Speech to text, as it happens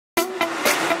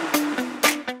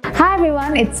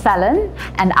everyone, it's Fallon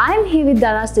and I'm here with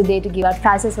Daraz today to give out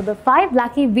prizes for the 5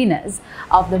 lucky winners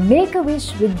of the Make a Wish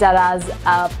with Daraz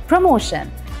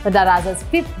promotion for Daraz's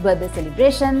 5th birthday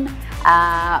celebration,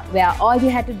 where all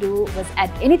you had to do was add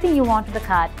anything you want to the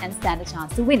cart and stand a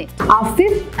chance to win it. Our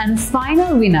 5th and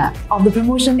final winner of the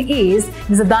promotion is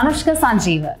Mr.Danushka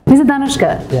Sanjeeva. Mr.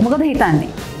 Danushka, මොකද හිතන්නේ?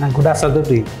 මම ගොඩක්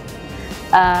සතුටුයි.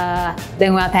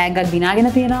 දැන් ඔයා තෑග්ගක් දිනාගෙන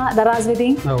තියෙනවා දරාස්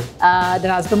වෙතින්.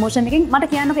 Daraz promotion එකෙන් මට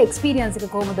කියන්නකෝ එක්ස්පීරියන්ස් එක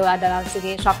කොහොමද ඔයා දරාස්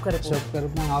එකේ ෂොප් කරපු? ෂොප්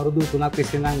කරපු මම අවුරුදු 3ක්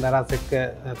තිස්සේ ඉඳන් දරාස් එක්ක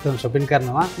නැත්තම් shopping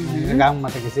කරනවා. ඒක ගාම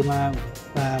මට කිසිම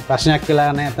ප්‍රශ්නයක් වෙලා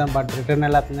නැහැ. නැත්තම් බඩ් රිටර්න්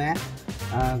එකලත් නැහැ.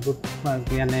 ගුඩ්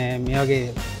කියන්නේ මේ වගේ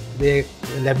දේ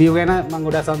ලැබියු ගැන මම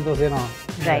ගොඩක් සතුටු වෙනවා.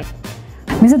 right.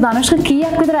 මිස් දනුෂ්ක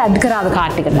කීයක් විතර ඇඩ් කරාද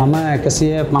කාට් එකට? මම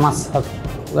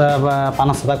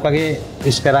 157ක් වගේ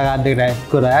විශ් කරා කාඩ් එකට ඇඩ්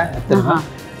කරා. ඇත්තටම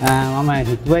මම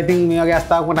හිතුවා ඉතින් මේ වගේ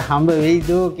අවස්ථාවක් මට හම්බ වෙයිද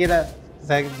කියලා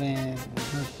මේ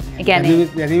ඒ කියන්නේ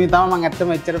දැනීම තමයි මම ඇත්තම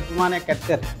එච්චර ප්‍රමාණයක් ඇඩ්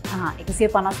කරා.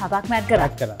 157ක්ම ඇඩ්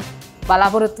කරා.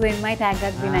 බලාපොරොත්තු වෙන්නයි ටැග්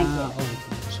එකක් දෙනයි කියලා.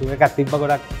 ෂූ එකක් තිබ්බ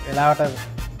ගොඩක් වෙලාවට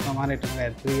ප්‍රමාණයට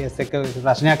 3 years එක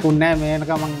ප්‍රශ්නයක් වුණේ නැහැ.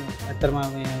 මේනක මම ඇත්තටම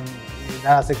මේ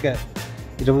දවස් එක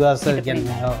ඊට දවස්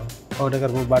කියන්නේ ඕඩර්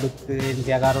කරපු බඩුත්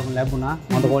ඉන්දියාකාරවම ලැබුණා.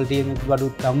 හොඳ ක්වොලිටි එකේ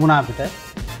බඩුත් හම්බුණා අපිට.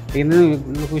 ඒ නිසා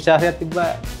ලොකු විශ්වාසයක් තිබ්බා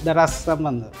දරස්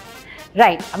සම්බන්ධව.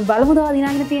 right. අපි බලමු දවල්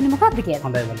දිනාගෙන තියෙන්නේ මොකක්ද කියලා.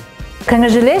 හොඳයි බලමු.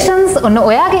 Congratulations ඔන්න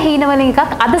ඔයාගේ හීන වලින් එකක්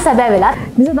අද සැබෑ වෙලා.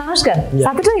 මිස් දනුෂ්ක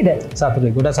සතුටුයිද?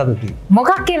 සතුටුයි. ගොඩක් සතුටුයි.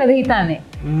 මොකක් කියලාද හිතන්නේ?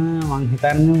 මම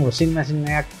හිතන්නේ washing machine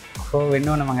එකක් හො වෙන්න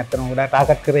ඕන. මම ඇත්තටම ගොඩක්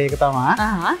ටාගට් කරේ ඒක තමයි.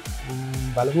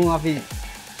 බලමු අපි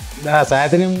දරස්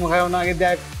ආයතනෙම මොකක් වුණාගේ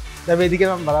දෙයක් ලැබෙයිද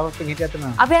කියලා මම බලාපොරොත්තු හිටියත්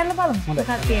තමයි. අපි යන්න බලමු.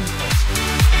 මොකක්ද තියෙන්නේ?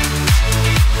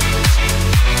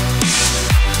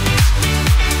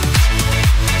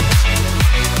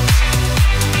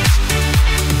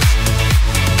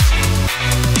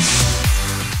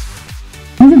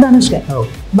 මිස් දනුෂ්ක. ඔව්.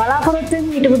 බලාපොරොත්තුෙන්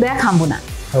හිටපු දෙයක් හම්බුණා.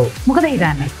 ඔව්. මොකද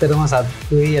හිතන්නේ? ඇත්තටම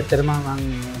සතුටුයි. ඇත්තටම මම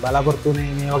බලාපොරොත්තු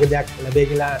වෙන්නේ මේ වගේ දෙයක් ලැබෙයි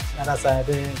කියලා දරස්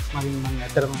ආයතනේ මම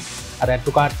ඇත්තටම අර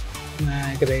ඇට්ටු කාඩ්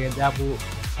එකට දාපු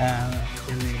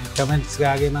කමෙන්ට්ස්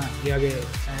ගාගෙන ඒ වගේ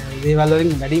දේවල්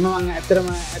වලින් වැඩිම මම ඇත්තටම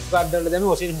ඇට් කාඩ් වල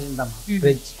දැම්මේ වොෂින් මැෂින් තමයි.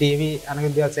 ෆ්‍රිජ් ටීවී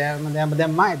අනගින් දේවල් සෑම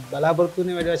දැම්මා. බලාපොරොත්තු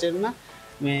වෙන්නේ වැඩි වශයෙන්ම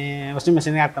මේ වොෂින්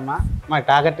මැෂින් එකක් තමයි. මම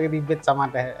ටාගට් එක තිබ්බෙත්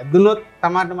සමහරට ඇදුනොත්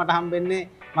තමයි මට හම්බෙන්නේ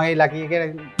මගේ ලකි එක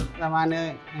සමාන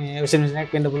වොෂින් මැෂින්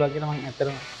එකක් වෙන්න පුළුවන් කියලා මම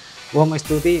ඇත්තටම බොහොම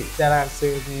ස්තුතියි දරස්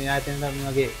ආයතනයට මේ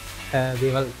වගේ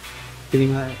දේවල්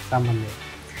පිළිම සම්බන්ධයෙන්.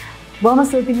 බොහොම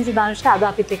ස්තුතියි මිස් දනුෂ්ක අද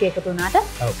අපිත් එක්ක එකතු වුණාට.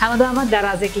 හැමදාම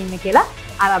දරාස් එකේ ඉන්න කියලා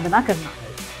ආරාධනා කරනවා.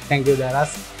 thank you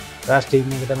දරස්. දරස් ටීම්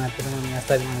එකට මම ඇත්තටම මේ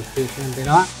අස්තරින් මම ස්තුතිවන්ත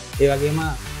වෙනවා. ඒ වගේම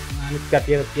අනිත්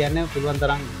කටියට කියන්නේ පුළුවන්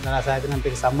තරම් දරස් ආයතනත්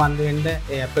එක්ක සම්බන්ධ වෙන්න,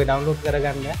 ඒ ඇප් එක ඩවුන්ලෝඩ්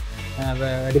කරගන්න,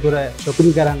 වැඩිපුර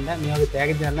shopping කරන්න, මේ වගේ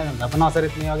තෑගි දෙන්න ලබන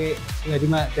අවසරෙත් මේ වගේ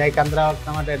වැඩිම තෑගි කන්දරාවක්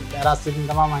තමයි දරස් විසින්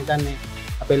තමයි මම හිතන්නේ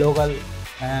අපේ ලෝකල්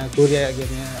කූරියගේ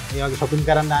මේ වගේ shopping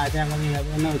කරන්න ආයතනයක් වලින්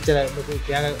ලැබෙන උච්චර ලොකු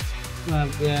ත්‍යාග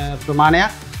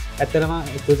ප්‍රමාණයක්. ඇත්තටම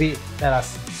ස්තුතියි දරස්.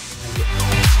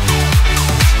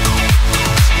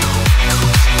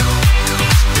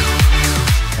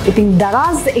 ඉතින්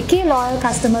දරාස් එකේ loyal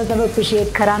customers ව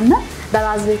appreciate කරන්න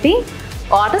දරාස් වෙතින්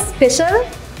ඔයාට special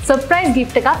surprise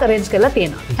gift එකක් arrange කරලා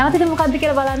තියෙනවා. කැමතිද මොකක්ද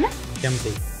කියලා බලන්න?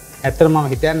 කැමතියි. ඇත්තටම මම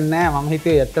හිතන්නේ නැහැ. මම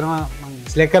හිතුවේ ඇත්තටම මම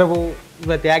select කරපු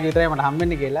ත්‍යාග විතරයි මට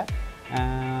හම්බෙන්නේ කියලා.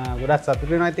 ගොඩක් සතුටු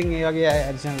වෙනවා. ඉතින් ඒ වගේ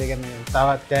additional ඒ කියන්නේ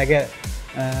තවත් ත්‍යාග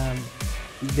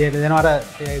දෙනවර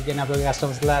කියන අපේ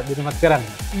කස්ටමර්ස්ලා දිනුමත් කරන්න.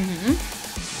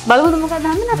 බලමුද මොකක්ද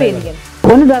හම්බෙන්නේ අපේ ඉන්නේ කියලා.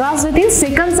 ඔන්න දරාස් වෙතින්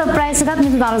second surprise එකක්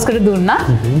මිස් දනුෂ්කට දුන්නා.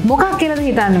 මොකක් කියලාද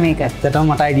හිතන්නේ මේක? ඇත්තටම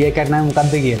මට idea එකක් නැහැ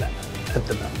මොකක්ද කියලා.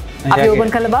 ඇත්තටම. අපි open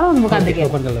කරලා බලමු මොකක්ද කියලා.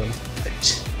 open කරලා බලමු.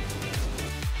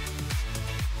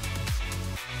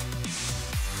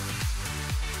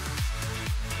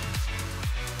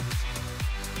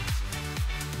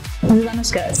 මිස්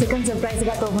දනුෂ්ක second surprise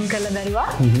එකක් open කරලා බැලුවා.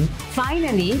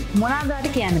 finally මොනවාද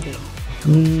කියන්න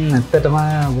තියෙන්නේ? ඇත්තටම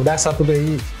ගොඩක්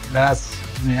සතුටුයි දරස්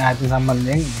මේ ආයතන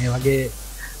සම්බන්ධයෙන්. මේ වගේ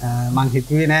මං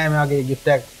හිතුවේ නෑ මේ වගේ gift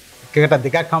එකකට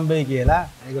දෙකක් හම්බෙයි කියලා.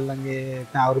 ඒගොල්ලන්ගේ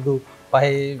අවුරුදු 5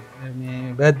 මේ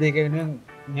බර්ත්ඩේ එක වෙනුවෙන්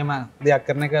මෙහෙම දෙයක්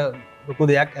කරන එක ලොකු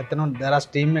දෙයක්. ඇත්තටම දරස්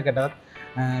ටීම් එකටවත්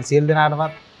සියලු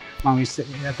දෙනාටමත් මම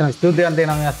ඇත්තටම ස්තුතිවන්ත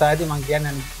වෙනවා මේ අවස්ථාවේදී. මං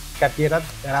කියන්නේ කටියටත්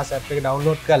දරස් ඇප් එක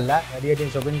ඩවුන්ලෝඩ් කරලා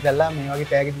වැඩියෙන් shopping කරලා මේ වගේ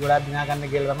ටැග් ගොඩාක් දිනා ගන්න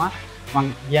කියලා තමයි මං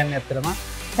කියන්නේ ඇත්තටම.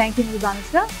 thank you miss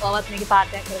Danushka. ඔයවත් මේකේ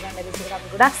පාර්ට් එකක් කරගන්න ලැබෙච්ච එක අපි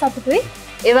ගොඩක් සතුටුයි.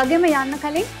 ඒ වගේම යන්න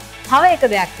කලින් තව එක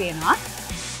දෙයක් තියෙනවා.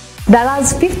 දරාස්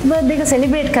 5th birthday එක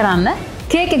celebrate කරන්න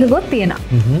කේක් එකකුත් තියෙනවා.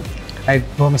 right.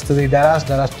 බොහොම ස්තුතියි දරස්.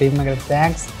 දරස් ටීම් එකට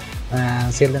thanks.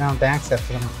 සියලු දෙනාම thanks.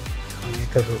 ඇත්තටම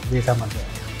මේක දේ සම්බන්ධව.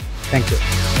 thank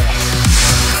you.